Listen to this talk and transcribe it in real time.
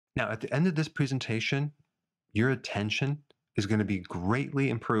Now, at the end of this presentation, your attention is going to be greatly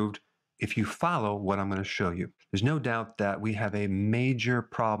improved if you follow what I'm going to show you. There's no doubt that we have a major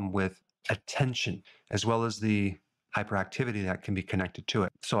problem with attention, as well as the hyperactivity that can be connected to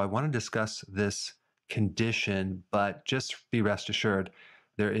it. So I want to discuss this condition, but just be rest assured,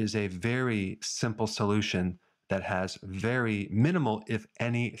 there is a very simple solution that has very minimal, if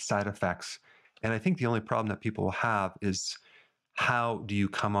any, side effects. And I think the only problem that people will have is how do you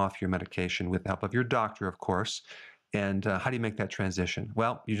come off your medication with the help of your doctor, of course, and how do you make that transition?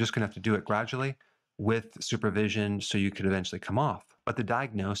 Well, you're just going to have to do it gradually with supervision so you could eventually come off. But the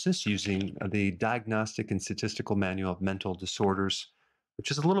diagnosis using the Diagnostic and Statistical Manual of Mental Disorders,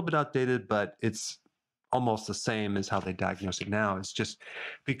 which is a little bit outdated, but it's almost the same as how they diagnose it now, is just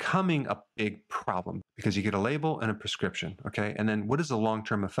becoming a big problem because you get a label and a prescription, okay? And then what is the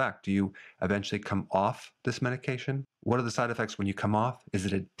long-term effect? Do you eventually come off this medication? What are the side effects when you come off? Is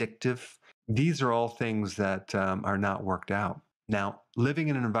it addictive? These are all things that are not worked out. Now, living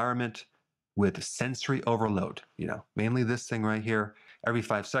in an environment with sensory overload, mainly this thing right here, every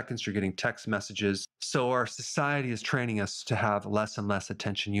 5 seconds you're getting text messages. So our society is training us to have less and less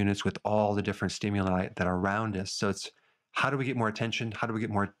attention units with all the different stimuli that are around us. So it's how do we get more attention? How do we get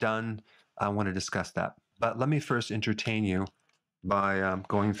more done? I want to discuss that. But let me first entertain you by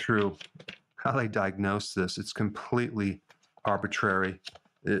going through how they diagnose this. It's completely arbitrary.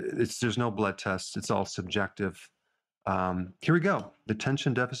 There's no blood tests. It's all subjective. Here we go.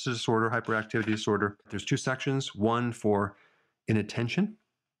 Attention deficit disorder, hyperactivity disorder. There's 2 sections, one for inattention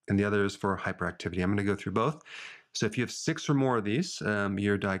and the other is for hyperactivity. I'm going to go through both. So if you have 6 or more of these,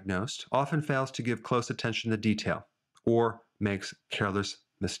 you're diagnosed. Often fails to give close attention to detail or makes careless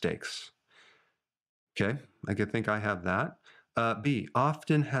mistakes. Okay, I could think I have that. B,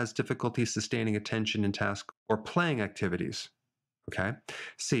 often has difficulty sustaining attention in task or playing activities. Okay.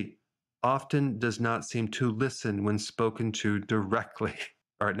 C, often does not seem to listen when spoken to directly.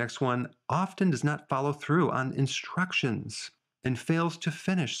 All right, next one, often does not follow through on instructions and fails to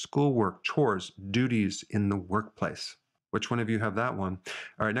finish schoolwork, chores, duties in the workplace. Which one of you have that one?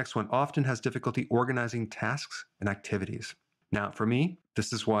 All right, next one, often has difficulty organizing tasks and activities. Now, for me,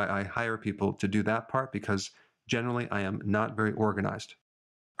 this is why I hire people to do that part because generally I am not very organized.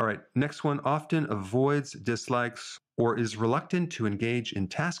 All right, next one, often avoids, dislikes, or is reluctant to engage in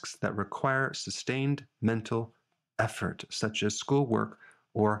tasks that require sustained mental effort, such as schoolwork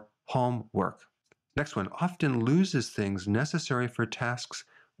or homework. Next one, often loses things necessary for tasks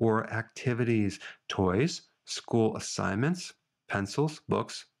or activities, toys, school assignments, pencils,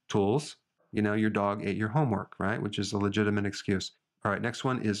 books, tools. Your dog ate your homework, right? Which is a legitimate excuse. All right, next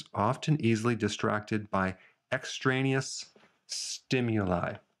one is often easily distracted by extraneous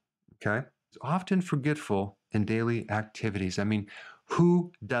stimuli. Okay? Often forgetful in daily activities. I mean,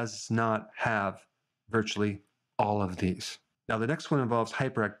 who does not have virtually all of these? Now, the next one involves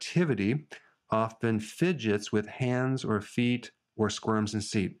hyperactivity, often fidgets with hands or feet or squirms in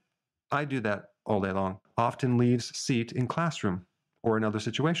seat. I do that all day long. Often leaves seat in classroom or in other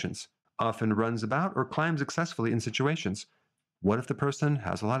situations. Often runs about or climbs successfully in situations. What if the person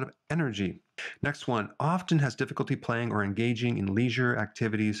has a lot of energy? Next one, often has difficulty playing or engaging in leisure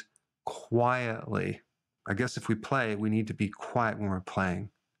activities quietly. I guess if we play, we need to be quiet when we're playing.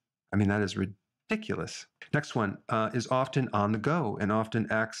 I mean, that is ridiculous. Next one is often on the go and often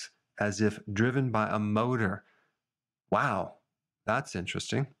acts as if driven by a motor. Wow, that's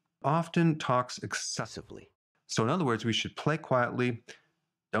interesting. Often talks excessively. So in other words, we should play quietly,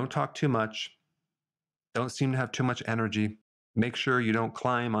 don't talk too much, don't seem to have too much energy, make sure you don't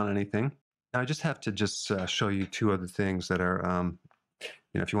climb on anything. Now, I just have to show you 2 other things that are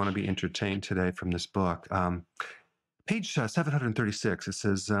if you want to be entertained today from this book. Page 736, it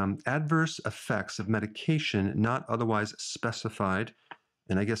says, adverse effects of medication not otherwise specified,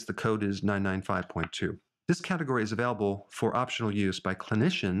 and I guess the code is 995.2. This category is available for optional use by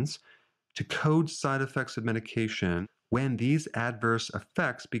clinicians to code side effects of medication when these adverse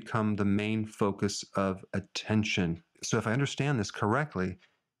effects become the main focus of attention. So if I understand this correctly,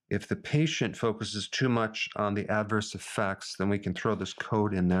 if the patient focuses too much on the adverse effects, then we can throw this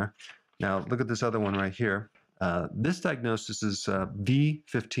code in there. Now, look at this other one right here. This diagnosis is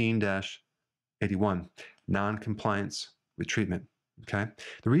V15-81, noncompliance with treatment. Okay.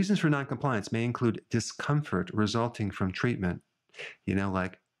 The reasons for noncompliance may include discomfort resulting from treatment,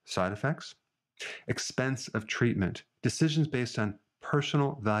 like side effects, expense of treatment, decisions based on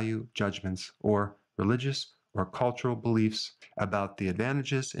personal value judgments, or religious or cultural beliefs about the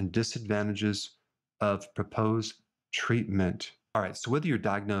advantages and disadvantages of proposed treatment. All right, so whether you're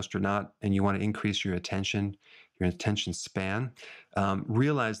diagnosed or not and you want to increase your attention, your attention span,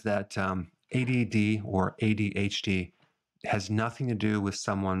 realize that ADD or ADHD has nothing to do with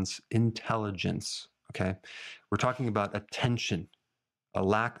someone's intelligence, okay? We're talking about attention, a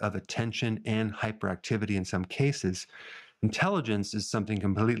lack of attention and hyperactivity in some cases. Intelligence is something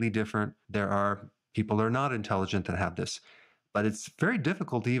completely different. There are people that are not intelligent that have this, but it's very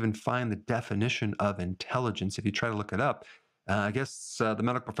difficult to even find the definition of intelligence. If you try to look it up, I guess the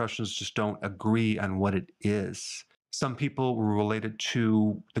medical professionals just don't agree on what it is. Some people will relate it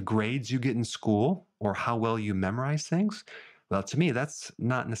to the grades you get in school or how well you memorize things. Well, to me, that's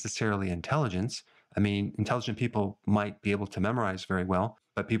not necessarily intelligence. I mean, intelligent people might be able to memorize very well,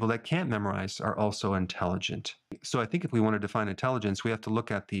 but people that can't memorize are also intelligent. So I think if we want to define intelligence, we have to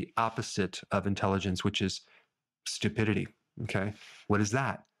look at the opposite of intelligence, which is stupidity. Okay. What is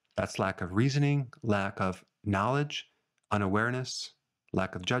that? That's lack of reasoning, lack of knowledge, unawareness,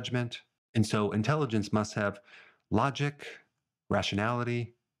 lack of judgment. And so intelligence must have logic,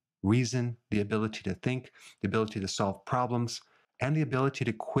 rationality, reason, the ability to think, the ability to solve problems, and the ability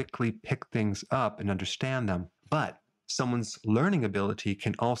to quickly pick things up and understand them. But someone's learning ability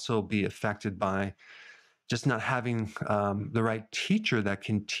can also be affected by just not having the right teacher that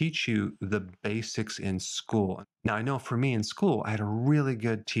can teach you the basics in school. Now, I know for me in school, I had a really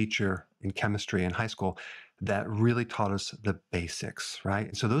good teacher in chemistry in high school that really taught us the basics, right?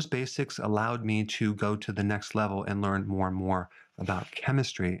 And so those basics allowed me to go to the next level and learn more and more about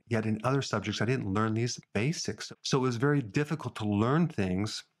chemistry. Yet in other subjects, I didn't learn these basics. So it was very difficult to learn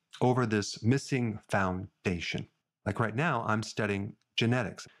things over this missing foundation. Like right now, I'm studying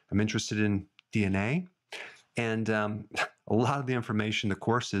genetics. I'm interested in DNA. And a lot of the information, the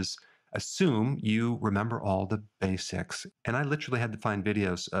courses assume you remember all the basics. And I literally had to find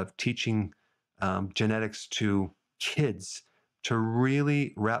videos of teaching genetics to kids to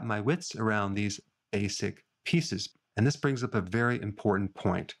really wrap my wits around these basic pieces. And this brings up a very important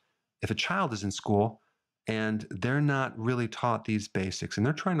point. If a child is in school and they're not really taught these basics and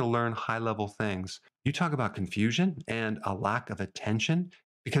they're trying to learn high level things, you talk about confusion and a lack of attention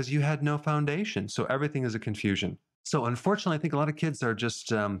because you had no foundation. So everything is a confusion. So unfortunately, I think a lot of kids are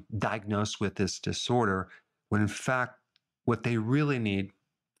just diagnosed with this disorder when in fact, what they really need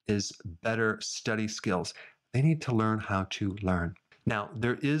is better study skills. They need to learn how to learn. Now,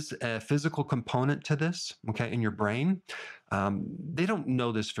 there is a physical component to this, okay, in your brain. They don't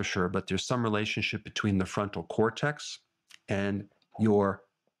know this for sure, but there's some relationship between the frontal cortex and your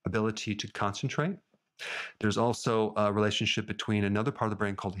ability to concentrate. There's also a relationship between another part of the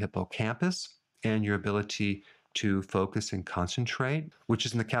brain called the hippocampus and your ability to focus and concentrate, which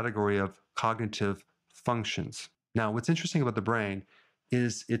is in the category of cognitive functions. Now, what's interesting about the brain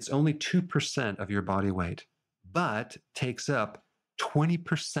is it's only 2% of your body weight, but takes up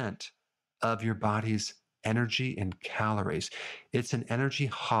 20% of your body's energy and calories. It's an energy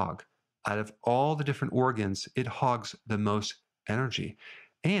hog. Out of all the different organs, it hogs the most energy.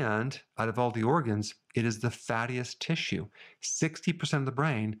 And out of all the organs, it is the fattiest tissue. 60% of the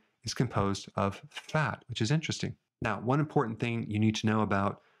brain is composed of fat, which is interesting. Now, one important thing you need to know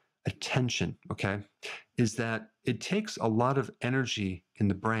about attention, okay, is that it takes a lot of energy in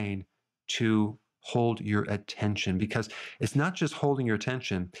the brain to hold your attention because it's not just holding your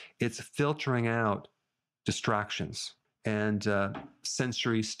attention, it's filtering out distractions and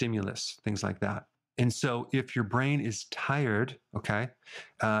sensory stimulus, things like that. And so if your brain is tired, okay,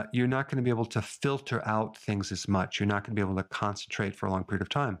 you're not going to be able to filter out things as much. You're not going to be able to concentrate for a long period of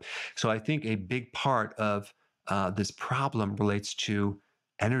time. So I think a big part of this problem relates to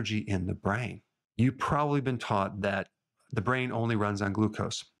energy in the brain. You've probably been taught that the brain only runs on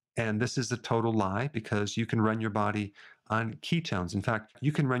glucose. And this is a total lie because you can run your body on ketones. In fact,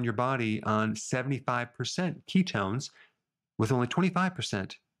 you can run your body on 75% ketones with only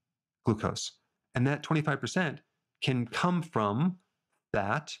 25% glucose. And that 25% can come from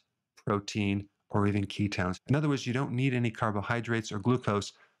fat, protein, or even ketones. In other words, you don't need any carbohydrates or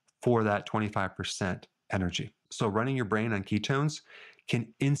glucose for that 25% energy. So running your brain on ketones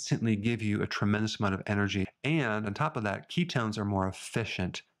can instantly give you a tremendous amount of energy. And on top of that, ketones are more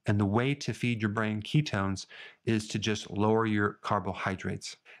efficient. And the way to feed your brain ketones is to just lower your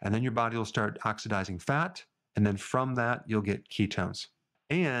carbohydrates. And then your body will start oxidizing fat. And then from that, you'll get ketones.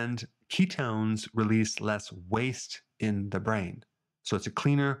 And ketones release less waste in the brain. So it's a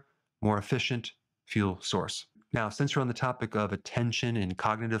cleaner, more efficient fuel source. Now, since we're on the topic of attention and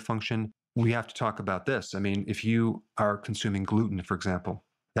cognitive function, we have to talk about this. I mean, if you are consuming gluten, for example,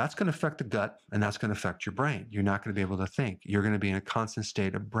 that's going to affect the gut and that's going to affect your brain. You're not going to be able to think. You're going to be in a constant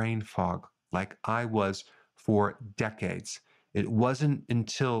state of brain fog, like I was for decades. It wasn't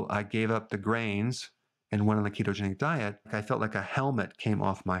until I gave up the grains and went on the ketogenic diet, I felt like a helmet came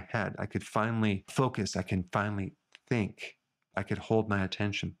off my head. I could finally focus. I can finally think. I could hold my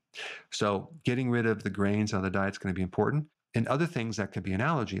attention. So getting rid of the grains on the diet is going to be important. And other things that could be an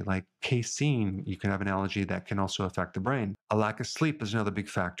allergy, like casein, you can have an allergy that can also affect the brain. A lack of sleep is another big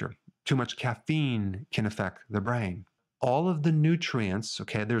factor. Too much caffeine can affect the brain. All of the nutrients,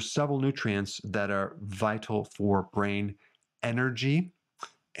 okay, there's several nutrients that are vital for brain energy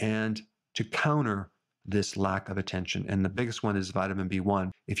and to counter this lack of attention. And the biggest one is vitamin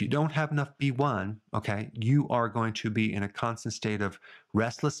B1. If you don't have enough B1, okay, you are going to be in a constant state of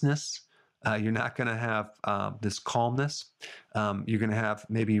restlessness. You're not going to have this calmness. You're going to have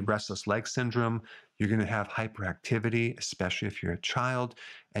maybe restless leg syndrome. You're going to have hyperactivity, especially if you're a child,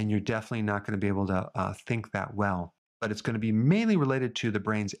 and you're definitely not going to be able to think that well. But it's going to be mainly related to the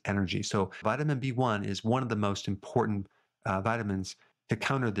brain's energy. So vitamin B1 is one of the most important vitamins to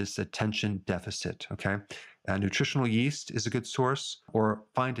counter this attention deficit, okay? Nutritional yeast is a good source, or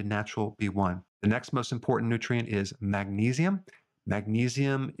find a natural B1. The next most important nutrient is magnesium.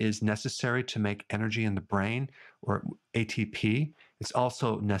 Magnesium is necessary to make energy in the brain, or ATP. It's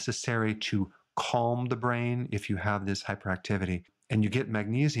also necessary to calm the brain if you have this hyperactivity. And you get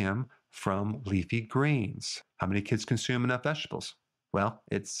magnesium from leafy greens. How many kids consume enough vegetables? Well,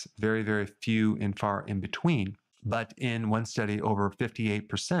 it's very, very few and far in between. But in one study, over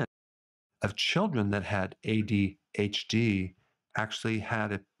 58% of children that had ADHD actually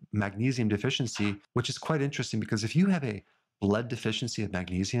had a magnesium deficiency, which is quite interesting because if you have a blood deficiency of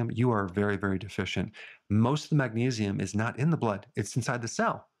magnesium, you are very, very deficient. Most of the magnesium is not in the blood, it's inside the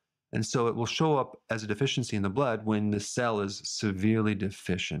cell. And so it will show up as a deficiency in the blood when the cell is severely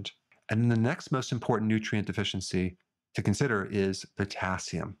deficient. And then the next most important nutrient deficiency to consider is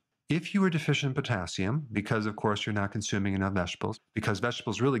potassium. If you are deficient in potassium, because of course you're not consuming enough vegetables, because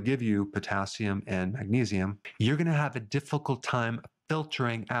vegetables really give you potassium and magnesium, you're going to have a difficult time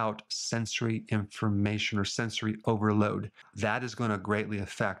filtering out sensory information or sensory overload. That is going to greatly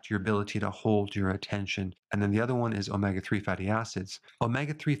affect your ability to hold your attention. And then the other one is omega-3 fatty acids.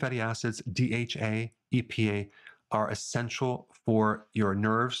 Omega-3 fatty acids, DHA, EPA, are essential for your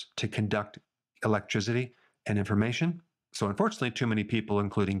nerves to conduct electricity and information. So unfortunately, too many people,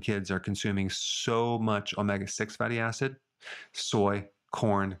 including kids, are consuming so much omega-6 fatty acid, soy,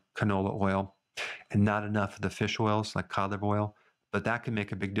 corn, canola oil, and not enough of the fish oils like cod liver oil. But that can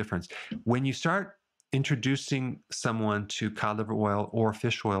make a big difference. When you start introducing someone to cod liver oil or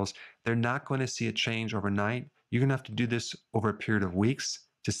fish oils, they're not going to see a change overnight. You're going to have to do this over a period of weeks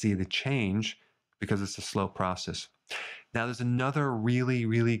to see the change because it's a slow process. Now, there's another really,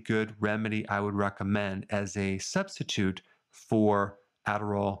 really good remedy I would recommend as a substitute for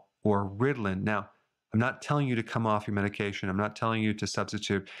Adderall or Ritalin. Now, I'm not telling you to come off your medication. I'm not telling you to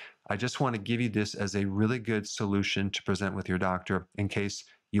substitute. I just want to give you this as a really good solution to present with your doctor in case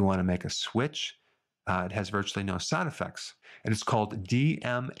you want to make a switch. It has virtually no side effects, and it's called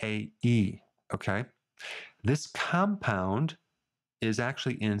DMAE, okay? This compound is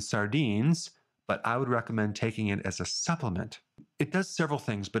actually in sardines, but I would recommend taking it as a supplement. It does several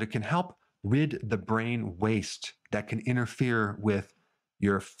things, but it can help rid the brain waste that can interfere with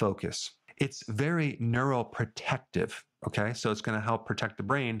your focus. It's very neuroprotective, okay? So it's going to help protect the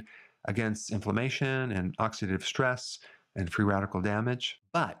brain against inflammation and oxidative stress and free radical damage,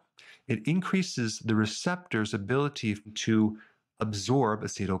 but it increases the receptor's ability to absorb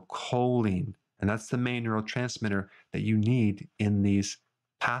acetylcholine, and that's the main neurotransmitter that you need in these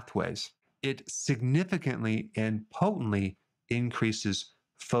pathways. It significantly and potently increases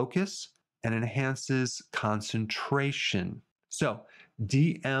focus and enhances concentration. So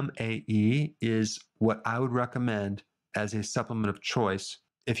DMAE is what I would recommend as a supplement of choice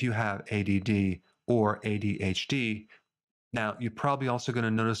if you have ADD or ADHD. Now, you're probably also going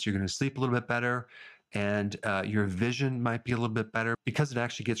to notice you're going to sleep a little bit better, and your vision might be a little bit better because it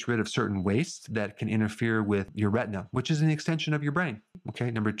actually gets rid of certain waste that can interfere with your retina, which is an extension of your brain.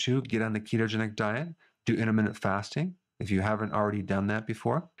 Okay, number 2, get on the ketogenic diet, do intermittent fasting if you haven't already done that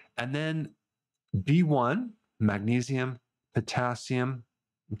before. And then B1, magnesium, potassium,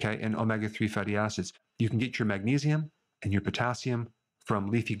 okay, and omega-3 fatty acids. You can get your magnesium and your potassium from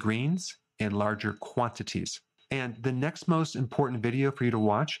leafy greens in larger quantities. And the next most important video for you to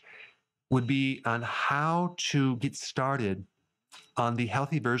watch would be on how to get started on the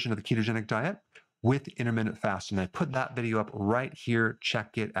healthy version of the ketogenic diet with intermittent fasting. I put that video up right here.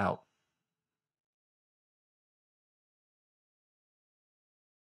 Check it out.